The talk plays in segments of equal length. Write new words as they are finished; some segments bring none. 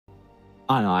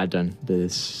Oh, no, I don't.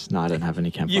 No, I don't have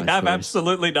any campfire You have stories.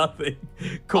 absolutely nothing.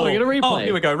 Cool. Oh, we're gonna replay. Oh,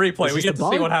 here we go. Replay. We get to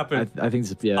see what happened. I think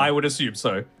it's, yeah. I would assume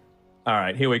so. All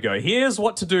right, here we go. Here's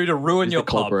what to do to ruin your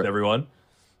pub, everyone.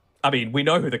 I mean, we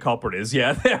know who the culprit is.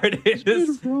 Yeah, there it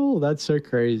is. Roll. That's so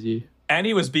crazy. And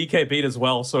he was BKB'd as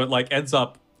well, so it like ends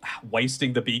up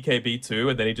wasting the BKB too,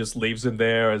 and then he just leaves him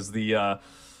there as the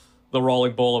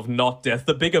rolling ball of not death,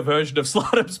 the bigger version of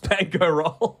Slardam's Pango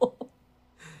roll.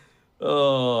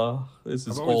 Oh, this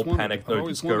is all panic no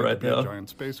disco right now.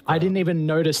 I didn't even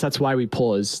notice that's why we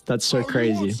paused. That's so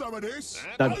crazy.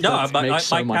 Yeah, my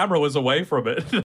camera was away from it.